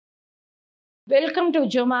Welcome to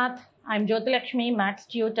Jomath. I'm Jyotilakshmi, Maths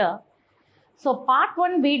tutor. So part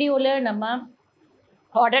 1 video la nama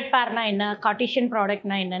ordered pair na enna Cartesian product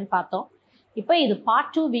na enna nu paathom. Ipo idu part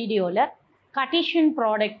 2 video la Cartesian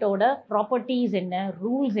product oda properties enna,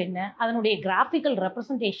 rules enna, adanudaiya graphical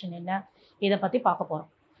representation enna idha patti paaka porom.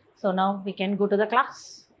 So now we can go to the class.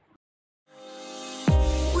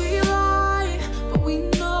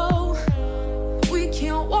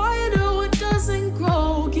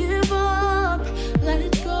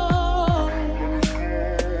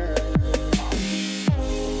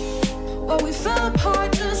 We fell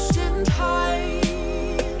apart just in time.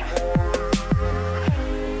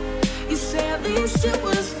 You say at least it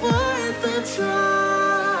was worth the try.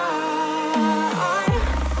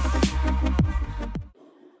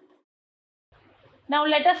 Now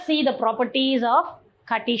let us see the properties of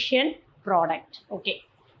Cartesian product. Okay.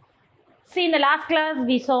 See, in the last class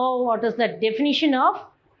we saw what is the definition of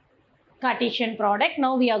Cartesian product.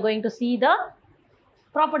 Now we are going to see the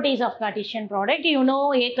properties of Cartesian product. You know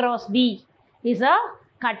A cross B is a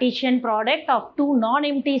Cartesian product of two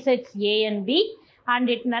non-empty sets A and B, and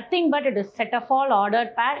it nothing but it is set of all ordered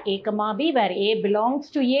pair A comma B, where A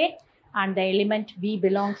belongs to A and the element B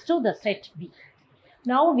belongs to the set B.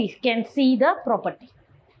 Now we can see the property.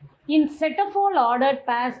 In set of all ordered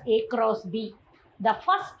pairs A cross B, the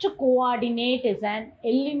first coordinate is an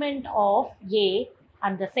element of A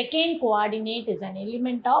and the second coordinate is an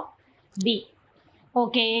element of B.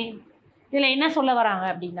 Okay, இதில் என்ன சொல்ல வராங்க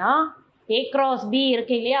அப்படின்னா A cross B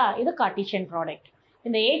இருக்கு இல்லையா, இது Cartesian product.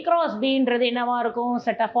 இந்த A cross Bன்றது என்னவா இருக்கும்,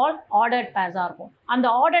 செட் ஆஃப் ஆல் ஆர்டர்ட் பேர்ஸாக இருக்கும். அந்த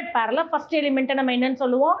ஆர்டர்ட் பேரில் ஃபர்ஸ்ட் எலிமெண்ட்டை நம்ம என்னன்னு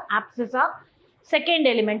சொல்லுவோம், ஆப்சிஸா, செகண்ட்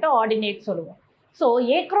எலிமெண்ட்டை ஆர்டினேட் சொல்லுவோம். ஸோ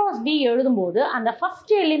A cross B எழுதும்போது அந்த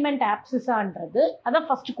ஃபர்ஸ்ட் எலிமெண்ட் ஆப்சிஸான்றது அதான்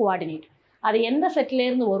ஃபர்ஸ்ட் கோஆர்டினேட். அது எந்த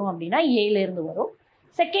செட்லேருந்து வரும் அப்படின்னா ஏலேருந்து வரும்.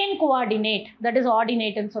 செகண்ட் கோஆர்டினேட் தட் இஸ்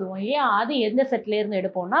ஆர்டினேட்னு சொல்லுவோம் இல்லையா, அது எந்த செட்லேருந்து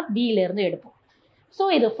எடுப்போம்னா பியிலேருந்து எடுப்போம். ஸோ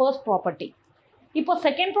இது ஃபர்ஸ்ட் ப்ராப்பர்ட்டி. இப்போ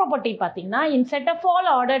செகண்ட் ப்ராப்பர்ட்டி பார்த்தீங்கன்னா, இன் set of all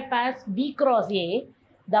ordered purse B cross A,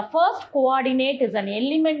 the first coordinate is an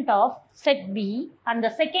element of set B and the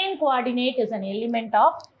second coordinate is an element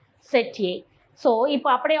of set A. So இப்போ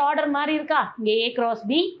அப்படியே order மாதிரி இருக்கா, இங்கே A cross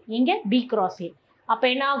B, இங்கே B cross A. அப்போ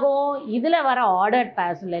என்னாகும், இதில் வர ஆர்டர்ட்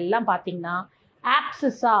பேர்ஸில் எல்லாம் பார்த்தீங்கன்னா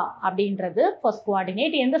ஆப்சிஸா அப்படின்றது ஃபர்ஸ்ட்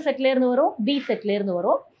கோஆர்டினேட் எந்த செட்லேருந்து வரும், B செட்லேருந்து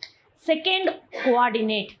வரும். Second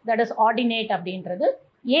coordinate that is ordinate அப்படின்றது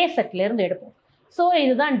ஏ செட்லேருந்து எடுப்போம். ஸோ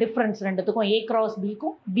இதுதான் டிஃப்ரென்ஸ் ரெண்டுத்துக்கும், A cross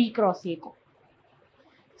Bக்கும் B cross Aக்கும்.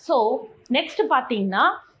 So next பார்த்தீங்கன்னா,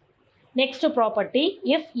 next property,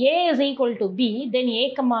 if A is equal to B then A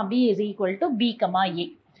comma B is equal to B comma A.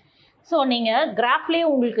 So நீங்கள் கிராஃப்லேயே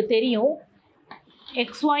உங்களுக்கு தெரியும்,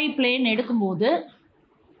 XY plane எடுக்கும்போது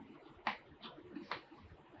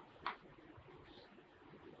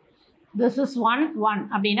this is 1 1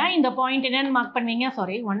 அப்படின்னா இந்த point என்னன்னு mark பண்ணுவீங்க,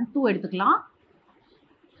 sorry 1 2 எடுத்துக்கலாம்.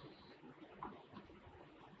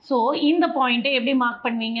 ஸோ இந்த பாயிண்ட்டை எப்படி மார்க்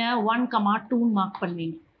பண்ணுவீங்க, 1 2 மார்க்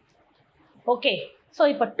பண்ணுவீங்க. ஓகே, ஸோ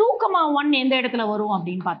இப்போ 2 1 எந்த இடத்துல வரும்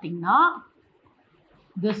அப்படின்னு பார்த்தீங்கன்னா,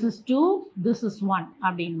 this is 2 this is 1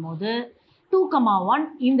 அப்படின் போது 2 1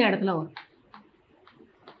 இந்த இடத்துல வரும்.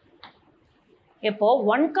 எப்போ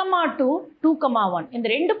 1 2 2 1 இந்த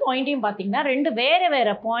ரெண்டு பாயிண்ட்டையும் பார்த்தீங்கன்னா ரெண்டு வேறு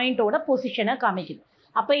வேறு பாயிண்ட்டோட பொசிஷனை காமிக்குது.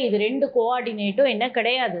 அப்போ இது ரெண்டு கோஆர்டினேட்டும் என்ன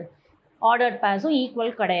கிடையாது, ஆர்டர்ட் பேர்ஸும்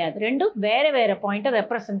ஈக்குவல் கிடையாது, ரெண்டும் வேறு வேறு பாயிண்ட்டை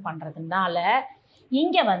ரெப்ரசன்ட் பண்ணுறதுனால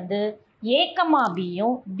இங்கே வந்து A கமா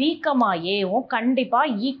Bயும் B கமா Aவும்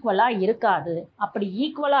கண்டிப்பாக ஈக்குவலாக இருக்காது. அப்படி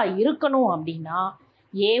ஈக்குவலாக இருக்கணும் அப்படின்னா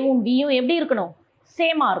ஏவும் பியும் எப்படி இருக்கணும்,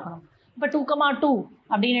 சேமாக இருக்கணும். இப்போ 2 2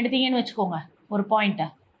 அப்படின்னு எடுத்தீங்கன்னு வச்சுக்கோங்க, ஒரு பாயிண்ட்டை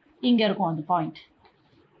இங்கே இருக்கும் அந்த பாயிண்ட்,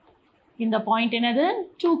 இந்த பாயிண்ட் என்னது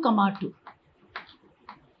 2 2.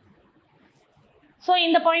 ஸோ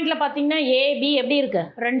இந்த பாயிண்டில் பார்த்தீங்கன்னா ஏபி எப்படி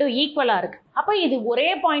இருக்குது, ரெண்டும் ஈக்குவலாக இருக்குது. அப்போ இது ஒரே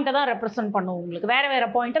பாயிண்ட்டை தான் ரெப்ரசன்ட் பண்ணும், உங்களுக்கு வேறு வேறு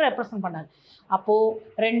பாயிண்ட்டை ரெப்ரசன்ட் பண்ணாது. அப்போது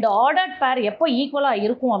ரெண்டு ஆர்டர்ட் பேர் எப்போ ஈக்குவலாக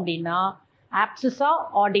இருக்கும் அப்படின்னா ஆப்சிஸா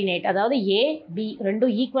ஆர்டினேட், அதாவது ஏ பி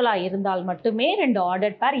ரெண்டும் ஈக்குவலாக இருந்தால் மட்டுமே ரெண்டு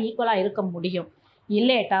ஆர்டர்ட் பேர் ஈக்குவலாக இருக்க முடியும்.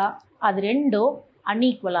 இல்லைட்டா அது ரெண்டும்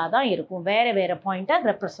அன்ஈக்குவலாக தான் இருக்கும், வேறு வேறு பாயிண்ட்டை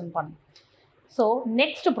ரெப்ரசன்ட் பண்ணும். ஸோ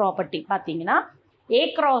நெக்ஸ்ட் ப்ராப்பர்ட்டி பார்த்தீங்கன்னா, A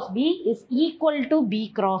cross B is equal to B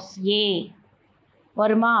cross A.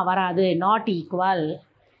 வருமா, வராது, not equal.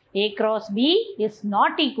 A cross B is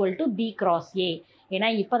not equal to B cross A. ஏன்னா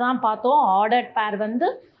இப்போ தான் பார்த்தோம் ஆர்டர்ட் பேர் வந்து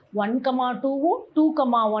 1 2வும் 2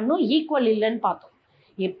 1ம் ஈக்குவல் இல்லைன்னு பார்த்தோம்.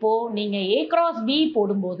 இப்போது நீங்கள் A cross B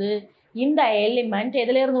போடும்போது இந்த எலிமெண்ட்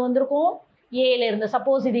எதுலேருந்து வந்திருக்கும், ஏலேருந்து.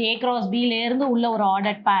 சப்போஸ் இது A cross Bலேருந்து உள்ள ஒரு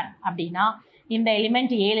ஆர்டர்ட் பேர் அப்படின்னா இந்த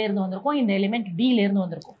எலிமெண்ட் ஏலேருந்து வந்திருக்கும், இந்த எலிமெண்ட் பிலேருந்து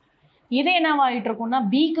வந்திருக்கும். இது என்னவாகிட்டு இருக்கும்னா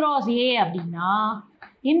B cross A அப்படின்னா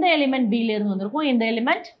இந்த எலிமெண்ட் பிலேருந்து வந்திருக்கும், இந்த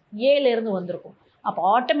எலிமெண்ட் ஏல இருந்து வந்திருக்கும். அப்போ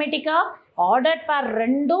ஆட்டோமேட்டிக்காக ஆர்டர் பேர்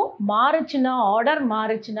ரெண்டும் மாறுச்சுன்னா, ஆர்டர்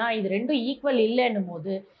மாறுச்சுன்னா, இது ரெண்டும் ஈக்குவல் இல்லைன்னும்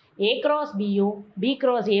போது ஏ கிராஸ் பியும் பி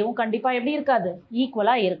கிராஸ் ஏவும் கண்டிப்பாக எப்படி இருக்காது,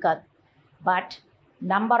 ஈக்குவலாக இருக்காது. But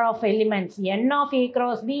number of elements n of A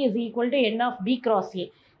cross B is equal to n of B cross A.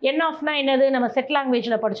 n ஆஃப்னா என்னது, நம்ம செட்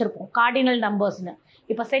லாங்குவேஜில் படிச்சிருப்போம், கார்டினல் நம்பர்ஸ்னு.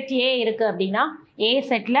 இப்போ செட் ஏ இருக்குது அப்படின்னா ஏ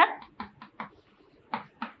செட்டில்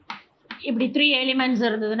இப்படி 3 எலிமெண்ட்ஸ்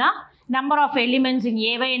இருந்ததுன்னா நம்பர் ஆஃப் எலிமெண்ட்ஸ் இன்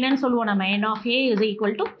ஏவை என்னன்னு சொல்லுவோம் நம்ம, n of A is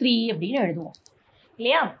equal to 3 அப்படின்னு எழுதுவோம்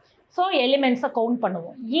இல்லையா. ஸோ எலிமெண்ட்ஸை கவுண்ட்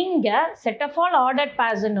பண்ணுவோம். இங்கே செட் ஆஃப் ஆல் ஆர்டர்ட்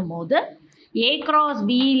பேர்ஸ்ன்னும் போது ஏ கிராஸ்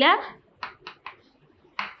பியில்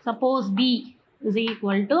suppose B is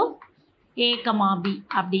equal to A comma B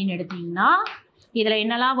அப்படின்னு எடுத்திங்கன்னா இதில்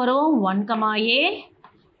என்னெல்லாம் வரும், 1 comma A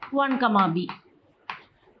 1 comma B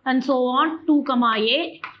and so on 2 comma A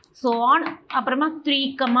so on, அப்புறமா 3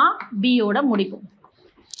 கமா பியோட முடிப்போம்.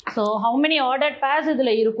 So how many ordered purse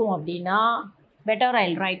இதில் இருக்கும் அப்படின்னா, better I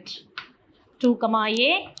right 2 comma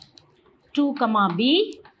A 2 comma B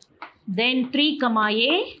then 3 comma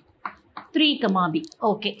A 3 comma B.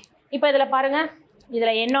 Okay, இப்போ இதில் பாருங்கள்,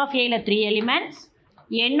 இதில் n ஆஃப் ஏல 3 எலிமெண்ட்ஸ்,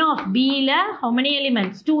 n ஆஃப் பியில் ஹவு மெனி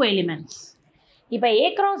எலிமெண்ட்ஸ், 2 எலிமெண்ட்ஸ். இப்போ ஏ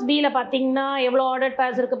கிராஸ் பியில் பார்த்தீங்கன்னா எவ்வளோ ஆர்டர்ட்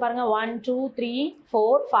பேர்ஸ் இருக்குது பாருங்கள், 1 2 3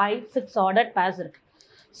 4 5 6 ஆர்டர்ட் பேர்ஸ் இருக்குது.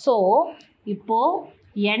 ஸோ இப்போது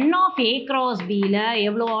n ஆஃப் ஏ கிராஸ் பியில்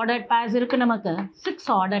எவ்வளோ ஆர்டர்ட் பேர்ஸ் இருக்குது, நமக்கு 6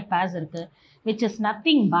 ஆர்டர்ட் பேர்ஸ் இருக்குது, which is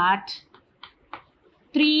nothing but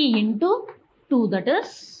 3 into 2, that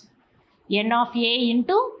is n of a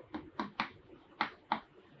into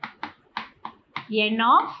n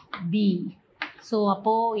of b. So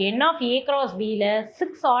அப்போது n of a cross bயில்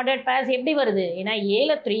 6 ordered purse எப்படி வருது, ஏன்னா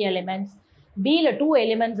ஏல 3 எலிமெண்ட்ஸ் பியில் 2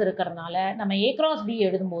 எலிமெண்ட்ஸ் இருக்கிறதுனால நம்ம a cross b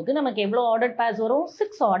எழுதும்போது நமக்கு எவ்வளோ ஆர்டர்ட் பேர்ஸ் வரும்,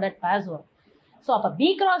 6 ஆர்டர்ட் பேர்ஸ் வரும். ஸோ அப்போ b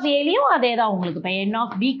cross ஏலையும் அதே தான் உங்களுக்கு. இப்போ n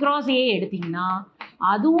of b cross a எடுத்திங்கன்னா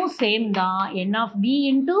அதுவும் சேம் தான், n of b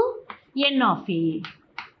into n of a.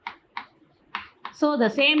 So the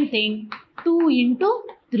same thing 2 into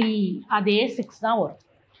 3 அதே 6 தான் வரும்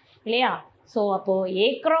இல்லையா. ஸோ அப்போது a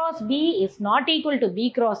cross b is not equal to b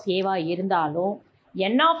cross a இருந்தாலும்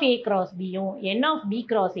n of a cross bயும் n of b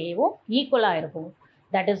cross aவும் ஈக்குவலாக இருக்கும்.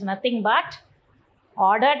 That is nothing but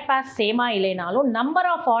ordered purse சேமாக இல்லைனாலும் நம்பர்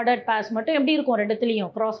ஆஃப் ஆர்டர்ட் பேர்ஸ் மட்டும் எப்படி இருக்கும்,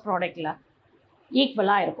 ரெண்டுத்துலேயும் க்ராஸ் ப்ராடக்டில்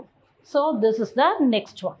ஈக்குவலாக இருக்கும். So this is the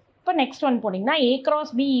next one. இப்போ நெக்ஸ்ட் ஒன் போனீங்கன்னா a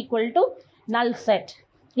cross b equal to நல் set.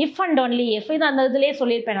 If and only if, இது அந்த இதுலேயே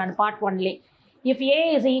சொல்லியிருப்பேன் நான் part 1லே. If a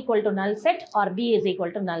is equal to null set or b is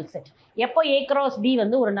equal to null set. எப்போ a cross b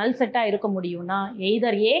வந்து ஒரு நல் செட்டாக இருக்க முடியும்னா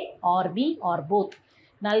either a or b or both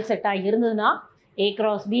நல் செட்டாக இருந்ததுன்னா a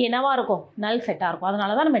cross b என்னவாக இருக்கும், நல் செட்டாக இருக்கும்.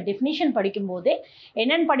 அதனால தான் நம்ம டெஃபினிஷன் படிக்கும்போதே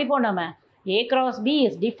என்னென்னு படிப்போம், நம்ம a cross b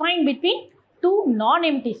is defined between 2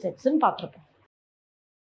 non-empty setsன்னு பார்த்துருப்போம்.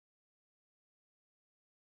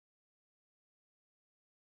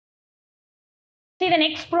 See the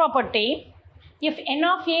next property. If n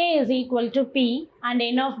of a is equal to p and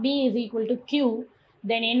n of b is equal to q,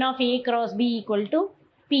 then n of a cross b equal to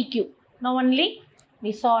pq. Now only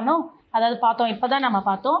we saw, no, அதாவது பார்த்தோம், இப்போ தான் நம்ம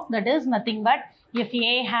பார்த்தோம். That is nothing but if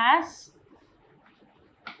a has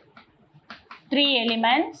 3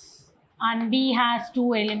 elements and b has 2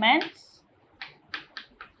 elements,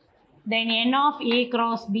 then n of a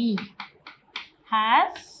cross b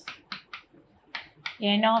has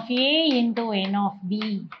n of a into n of b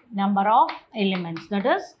number of elements, that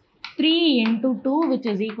is 3 into 2 which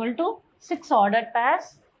is equal to 6 ordered pairs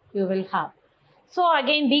you will have. So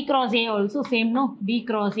again b cross a also same, no, b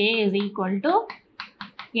cross a is equal to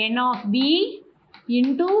n of b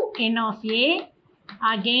into n of a,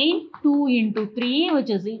 again 2 into 3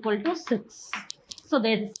 which is equal to 6. So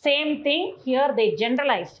the same thing here they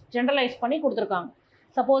generalize பண்ணி கொடுத்துருக்காங்க.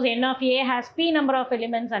 Suppose n of a has p number of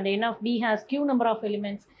elements and n of b has q number of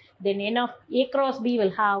elements, then n of a cross b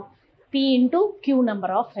will have p into q number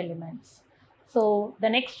of elements. So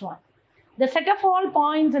the next one, the set of all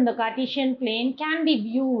points in the Cartesian plane can be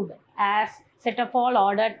viewed as set of all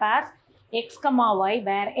ordered pairs x comma y,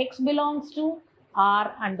 where x belongs to r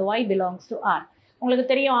and y belongs to r. உங்களுக்கு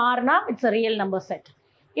தெரியும் rனா it's a real number set.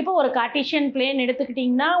 இப்போ ஒரு Cartesian plane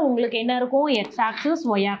எடுத்துக்கிட்டிங்கன்னா உங்களுக்கு என்ன இருக்கும், x axis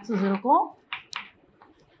y axis இருக்கும்.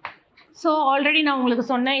 So already நான் உங்களுக்கு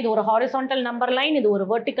சொன்னேன், இது ஒரு ஹாரிசான்டல் நம்பர் லைன், இது ஒரு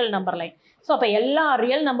வெர்டிக்கல் நம்பர் லைன். ஸோ அப்போ எல்லா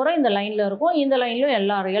ரியல் நம்பரும் இந்த லைனில் இருக்கும், இந்த லைன்லையும்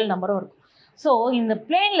எல்லா ரியல் நம்பரும் இருக்கும். ஸோ இந்த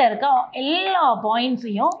பிளேனில் இருக்க எல்லா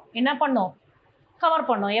பாயிண்ட்ஸையும் என்ன பண்ணோம், கவர்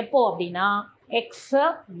பண்ணோம். எப்போ அப்படின்னா எக்ஸு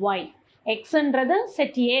ஒய். எக்ஸுன்றது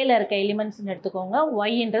செட் ஏல இருக்க எலிமெண்ட்ஸ்னு எடுத்துக்கோங்க,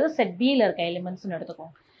 ஒய்ன்றது செட் பியில் இருக்க எலிமெண்ட்ஸ்னு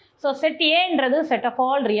எடுத்துக்கோங்க. ஸோ செட் ஏன்றது set of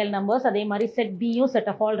all real numbers, அதே மாதிரி செட் பியும்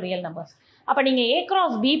set of all real numbers. அப்போ நீங்கள் ஏ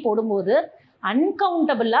கிராஸ் பி போடும்போது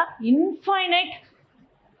அன்கவுண்டபிளாக இன்ஃபைனைட்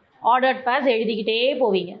ஆர்டர்ட் பேர்ஸ் எழுதிக்கிட்டே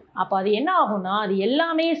போவீங்க. அப்போ அது என்ன ஆகும்னா அது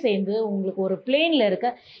எல்லாமே சேர்ந்து உங்களுக்கு ஒரு பிளேனில் இருக்க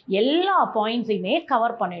எல்லா பாயிண்ட்ஸையுமே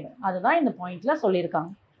கவர் பண்ணிடும். அதுதான் இந்த பாயிண்ட்ஸில்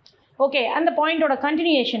சொல்லியிருக்காங்க. ஓகே, அந்த பாயிண்டோட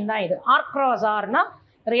கண்டினியூஷன் தான் இது. R cross ஆர்னா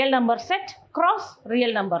real number set cross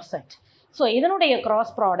real number set. So இதனுடைய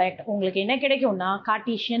கிராஸ் ப்ராடக்ட் உங்களுக்கு என்ன கிடைக்கும்னா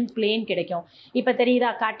கார்ட்டீசியன் பிளேன் கிடைக்கும். இப்போ தெரியுதா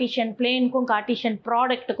கார்ட்டீசியன் பிளேனுக்கும் கார்ட்டீசியன்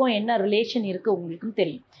ப்ராடக்ட்டுக்கும் என்ன ரிலேஷன் இருக்குது உங்களுக்கும்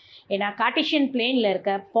தெரியும். ஏன்னா கார்ட்டீசியன் பிளேனில்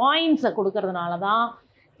இருக்க பாயிண்ட்ஸை கொடுக்கறதுனால தான்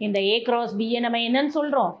இந்த ஏ கிராஸ் பியை நம்ம என்னன்னு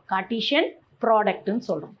சொல்கிறோம், கார்ட்டீசியன் ப்ராடக்ட்னு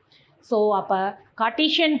சொல்கிறோம். ஸோ அப்போ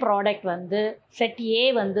கார்ட்டீசியன் ப்ராடக்ட் வந்து செட் ஏ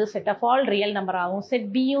வந்து set of all real நம்பராகவும் set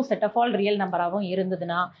பியும் செட் ஆஃப் ஆல் ரியல் நம்பராகவும்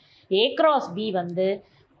இருந்ததுன்னா ஏ கிராஸ் பி வந்து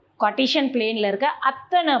கார்ட்டீசியன் பிளேனில் இருக்க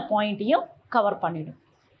அத்தனை பாயிண்ட்டையும் கவர் பண்ணிடும்.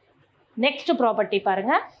 நெக்ஸ்ட் ப்ராப்பர்ட்டி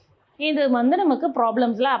பாருங்கள். இது வந்து நமக்கு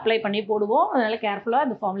ப்ராப்ளம்ஸில் அப்ளை பண்ணி போடுவோம். அதனால் கேர்ஃபுல்லாக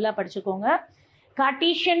இந்த ஃபார்முலா படிச்சுக்கோங்க.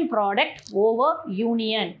 கார்ட்டீசியன் ப்ராடக்ட் ஓவர்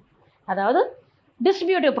யூனியன், அதாவது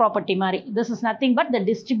distributive property mari. This is nothing but the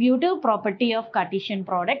distributive property of Cartesian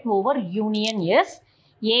product over union is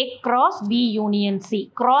A cross B union C.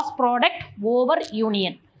 Cross product over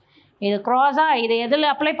union. இது cross-ஆ இது எதில்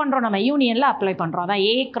அப்ளை பண்ணுறோம், நம்ம யூனியனில் apply பண்ணுறோம். அதான்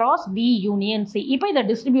A cross B union C. இப்போ இதை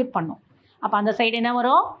டிஸ்ட்ரிபியூட் பண்ணோம். அப்போ அந்த சைடு என்ன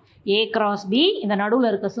வரும், A cross B, இந்த நடுவில்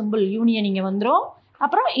இருக்க சிம்பிள் யூனியன் இங்கே வந்துடும்.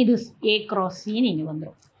 அப்புறம் இது A cross C இங்கே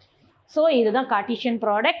வந்துடும். ஸோ இதுதான் கார்ட்டீசியன்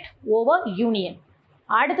ப்ராடக்ட் ஓவர் யூனியன்.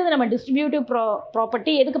 அடுத்தது நம்ம டிஸ்ட்ரிபியூட்டிவ்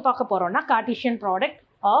ப்ராப்பர்ட்டி எதுக்கு பார்க்க போகிறோம்னா Cartesian product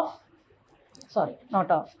of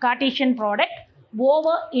Cartesian product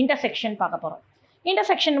over intersection பார்க்க போகிறோம்.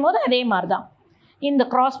 இன்டர்செக்ஷன் போது அதே மாதிரி தான் இந்த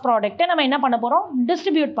கிராஸ் ப்ராடக்ட்டை நம்ம என்ன பண்ண போகிறோம்,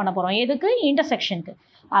 டிஸ்ட்ரிபியூட் பண்ண போகிறோம். எதுக்கு, இன்டர்செக்ஷனுக்கு.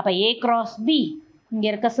 அப்போ ஏ கிராஸ் பி இங்கே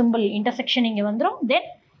இருக்க சிம்பிள் இன்டர்செக்ஷன் இங்கே வந்துடும். தென்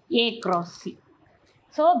A cross C.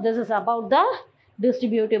 So this is about the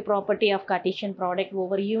distributive property of Cartesian product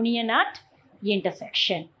over union at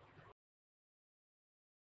intersection.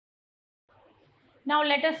 Now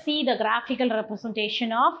let us see the graphical representation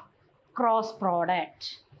of cross product.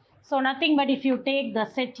 So nothing but if you take the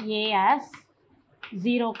set A as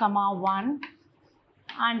 0, 1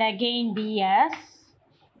 and again B as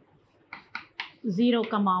 0,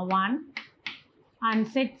 1 and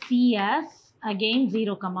set C as again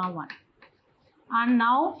 0, 1. And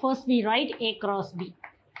now first we write A cross B.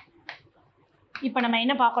 இப்போ நம்ம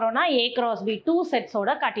என்ன பார்க்குறோன்னா A cross B 2 செட்ஸோட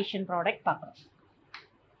Cartesian product பார்க்குறோம்.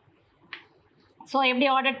 So எப்படி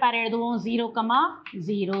order பேர் எழுதுவோம், 0,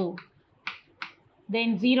 0,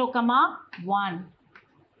 தென் 0, 1,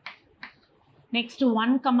 next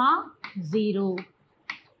 1, 0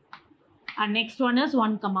 and next one is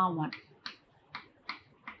 1, 1.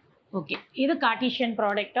 Okay, இது Cartesian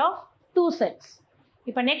product of 2 sets.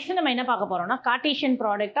 இப்போ next நம்ம என்ன பார்க்க போகிறோம்னா கார்ட்டீசியன்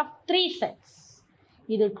ப்ராடக்ட் ஆஃப் 3 செட்ஸ்.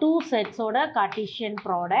 இது 2 செட்ஸோட கார்ட்டீசியன்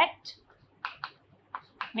ப்ராடக்ட்.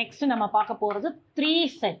 நெக்ஸ்ட் நம்ம பார்க்க போகிறது 3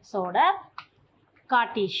 செட்ஸோட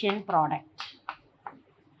Cartesian product.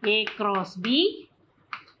 A cross B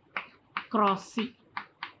cross C.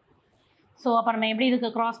 So அப்போ நம்ம எப்படி இதுக்கு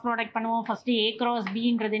கிராஸ் ப்ராடக்ட் பண்ணுவோம், ஃபஸ்ட்டு ஏ கிராஸ்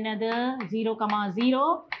பின்றது என்னது, 0, 0,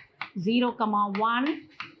 0, 1,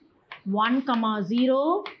 1, 0,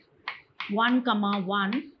 1,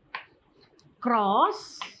 1 cross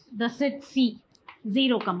the set C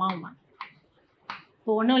 0, 1.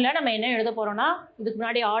 இப்போ ஒன்றும் இல்லை, நம்ம என்ன எழுத போகிறோம்னா இதுக்கு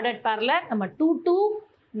முன்னாடி ஆர்டர் பேரில் நம்ம 2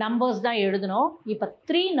 நம்பர்ஸ் தான் எழுதணும். இப்போ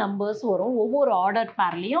 3 நம்பர்ஸ் வரும். ஒவ்வொரு ஆர்டர்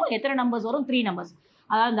பேர்லேயும் எத்தனை நம்பர்ஸ் வரும், 3 நம்பர்ஸ்.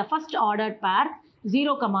 அதாவது இந்த ஃபஸ்ட் ஆர்டர் பேர்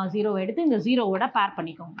 0, 0 எடுத்து இந்த 0வோட பேர்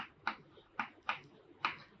பண்ணிக்கோங்க.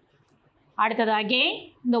 அடுத்தது அகெயின்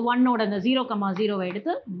இந்த 1ஓட இந்த 0, 0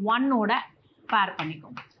 எடுத்து 1ஓட பேர்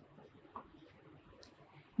பண்ணிக்கோங்க.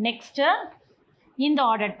 நெக்ஸ்ட்டு இந்த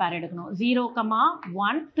ஆர்டர் பேர் எடுக்கணும், 0,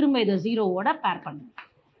 1, திரும்ப இது 0வோட பேர் பண்ணுங்க.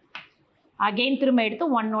 அகெயின் திரும்ப எடுத்து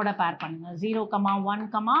 1ஓட பேர் பண்ணுங்க, 0, 1,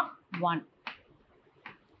 1.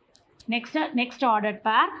 நெக்ஸ்ட் ஆர்டர்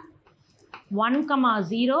பேர் 1,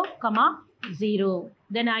 0, 0.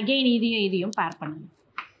 தென் அகெயின் இதையும் பேர் பண்ணுங்க,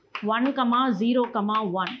 1, 0,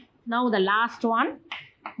 1. Now the last one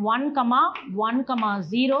 1, 1,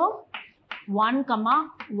 0, 1,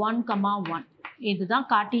 1, 1. இதுதான்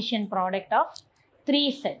கார்ட்டீசியன் ப்ராடக்ட் ஆஃப் 3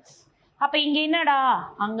 செட்ஸ். அப்போ இங்கே என்னடா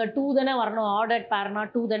அங்கே 2 தானே வரணும், ஆர்டர் பேர்னா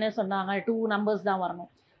 2 தானே சொன்னாங்க, 2 நம்பர்ஸ் தான் வரணும்.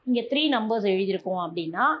 இங்கே 3 நம்பர்ஸ் எழுதியிருக்கோம்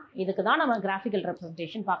அப்படின்னா இதுக்கு தான் நம்ம கிராஃபிக்கல்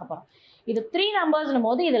ரெப்ரசன்டேஷன் பார்க்க போகிறோம். இது 3 நம்பர்ஸ்னும்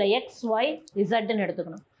போது இதில் எக்ஸ் ஒய் இசட்னு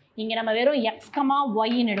எடுத்துக்கணும். இங்கே நம்ம வெறும் எக்ஸ்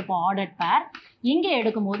ஒய்ன்னு எடுப்போம் ஆர்டர் பேர். இங்கே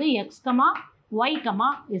எடுக்கும்போது எக்ஸ் y,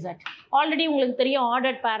 z. ஆல்ரெடி உங்களுக்கு தெரியும்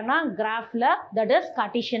ஆர்டர் பேர்னா கிராஃபில் தட் இஸ்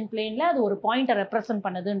கார்ட்டீசியன் பிளேனில் அது ஒரு பாயிண்ட்டை ரெப்ரசன்ட்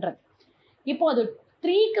பண்ணுதுன்றது. இப்போ அது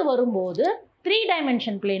 3க்கு வரும்போது 3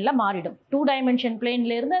 டைமென்ஷன் பிளேனில் மாறிடும். 2 டைமென்ஷன்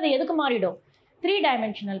பிளேன்லேருந்து அது எதுக்கு மாறிடும், 3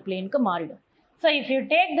 டைமென்ஷனல் பிளேனுக்கு மாறிடும். So if you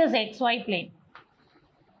take this xy plane,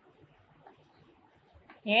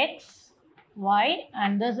 x, y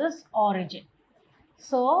and this is origin.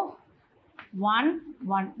 So 1,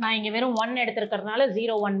 1. நான் இங்கே வெறும் 1 எடுத்திருக்கிறதுனால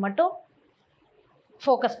 0, 1 மட்டும்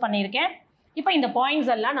ஃபோக்கஸ் பண்ணியிருக்கேன். இப்போ இந்த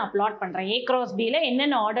பாயிண்ட்ஸ் எல்லாம் நான் plot பண்ணுறேன். A cross Bல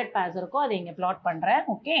என்னென்ன ஆர்டர்ட் பேர்ஸ் இருக்கோ அதை இங்கே plot பண்ணுறேன்.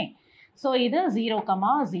 ஓகே, ஸோ இது 0,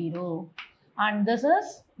 0 and this is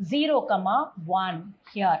 0, 1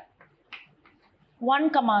 here. 1,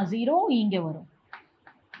 0 இங்கே வரும்.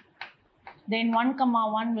 Then 1,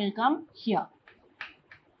 1 will come here.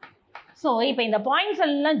 So இப்போ இந்த பாயிண்ட்ஸ்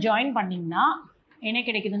எல்லாம் ஜாயின் பண்ணிங்கன்னா என்ன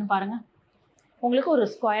கிடைக்குதுன்னு பாருங்கள். உங்களுக்கு ஒரு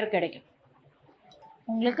ஸ்கொயர் கிடைக்கும்.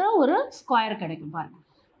 பாருங்கள்.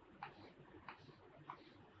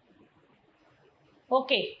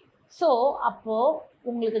 ஓகே, ஸோ அப்போது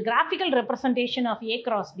உங்களுக்கு graphical representation of A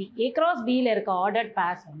cross B. A cross Bயில் இருக்க ஆர்டர்ட்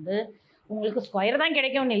பேர்ஸ் வந்து உங்களுக்கு ஸ்கொயர் தான்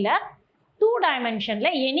கிடைக்கும்னு இல்லை, 2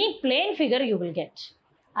 டைமென்ஷனில் any plane figure you will get.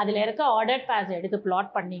 அதில் இருக்க ஆர்டர்ட் பேர்ஸ் எடுத்து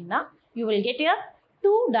பிளாட் பண்ணிங்கன்னா you will get a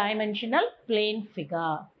 2-dimensional plane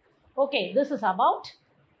figure. Okay, this is about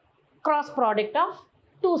cross product of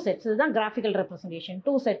 2 sets. This is the graphical representation.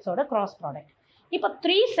 2 sets oda cross product. இப்போ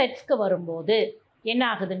 3 setsக்கு வரும்போது என்ன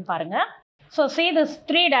ஆகுதுன்னு பாருங்க. So say this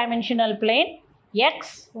 3-dimensional plane x,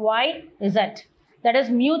 y, z that is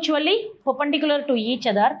mutually perpendicular to each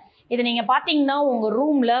other. இது நீங்கள் பார்த்தீங்கன்னா உங்கள்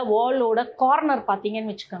ரூமில் வாலோட கார்னர்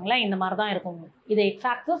பார்த்தீங்கன்னு வச்சுக்கோங்களேன், இந்த மாதிரி தான் இருக்கும். இது x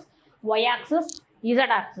axis, y axis, z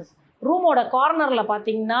axis. ரூமோட கார்னரில்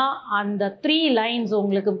பார்த்தீங்கன்னா அந்த 3 லைன்ஸ்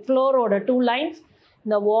உங்களுக்கு ஃப்ளோரோட 2 லைன்ஸ்,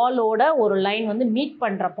 இந்த வாலோட ஒரு லைன் வந்து மீட்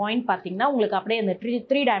பண்ணுற பாயிண்ட் பார்த்தீங்கன்னா உங்களுக்கு அப்படியே இந்த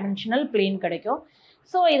 3 டைமென்ஷனல் பிளேன் கிடைக்கும்.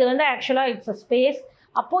 ஸோ இது வந்து ஆக்சுவலாக இட்ஸ் அ ஸ்பேஸ்.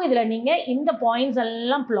 அப்போது இதில் நீங்கள் இந்த பாயிண்ட்ஸ்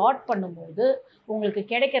எல்லாம் பிளாட் பண்ணும்போது உங்களுக்கு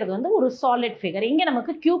கிடைக்கிறது வந்து ஒரு சாலிட் ஃபிகர். இங்கே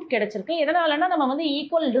நமக்கு க்யூப் கிடைச்சிருக்கு. எதனாலன்னா நம்ம வந்து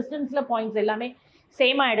ஈக்குவல் டிஸ்டன்ஸில் பாயிண்ட்ஸ் எல்லாமே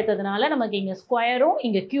சேமாக எடுத்ததுனால நமக்கு இங்கே ஸ்கொயரும்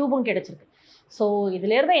இங்கே க்யூபும் கிடைச்சிருக்கு. ஸோ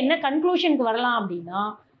இதிலேருந்து என்ன கன்க்ளூஷனுக்கு வரலாம் அப்படின்னா,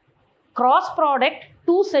 கிராஸ் ப்ராடக்ட்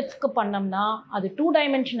 2 செட்ஸ்க்கு பண்ணோம்னா அது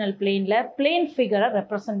 2-டைமென்ஷனல் பிளேனில் பிளேன் ஃபிகரை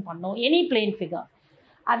ரெப்ரசன்ட் பண்ணும், எனி பிளேன் ஃபிகர்.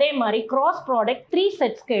 அதே மாதிரி கிராஸ் ப்ராடக்ட் 3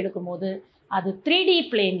 செட்ஸ்க்கு எடுக்கும்போது அது 3D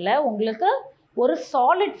பிளேனில் உங்களுக்கு ஒரு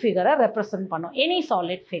சாலிட் ஃபிகரை ரெப்ரசன்ட் பண்ணும், any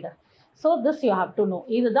solid figure. So this you have to know.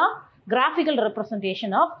 இதுதான் graphical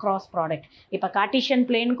representation of cross product. இப்போ கார்ட்டீசியன்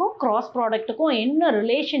பிளேனுக்கும் கிராஸ் ப்ராடக்ட்டுக்கும் என்ன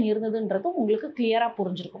ரிலேஷன் இருந்ததுன்றதும் உங்களுக்கு கிளியராக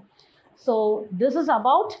புரிஞ்சிருக்கும். So this is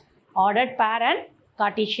about ordered பேர் அண்ட்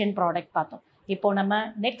கார்ட்டீசியன் ப்ராடக்ட் பார்த்தோம். இப்போ நம்ம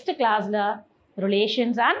நெக்ஸ்ட் கிளாஸில்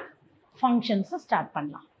ரிலேஷன்ஸ் அண்ட் ஃபங்க்ஷன்ஸை ஸ்டார்ட்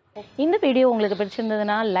பண்ணலாம். இந்த வீடியோ உங்களுக்கு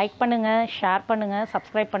பிடிச்சிருந்ததுன்னா லைக் பண்ணுங்கள், ஷேர் பண்ணுங்கள்,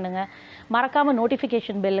 சப்ஸ்கிரைப் பண்ணுங்கள். மறக்காமல்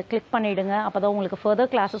நோட்டிஃபிகேஷன் பெல்லை கிளிக் பண்ணிவிடுங்க. அப்போ தான் உங்களுக்கு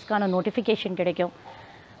ஃபர்தர் கிளாஸஸ்க்கான நோட்டிஃபிகேஷன் கிடைக்கும்.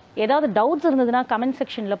 ஏதாவது டவுட்ஸ் இருந்ததுன்னா கமெண்ட்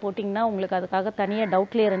செக்ஷனில் போட்டிங்கன்னா உங்களுக்கு அதுக்காக தனியாக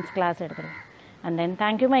டவுட் கிளியரன்ஸ் கிளாஸ் எடுக்கிறேன். And then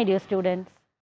thank you my dear students.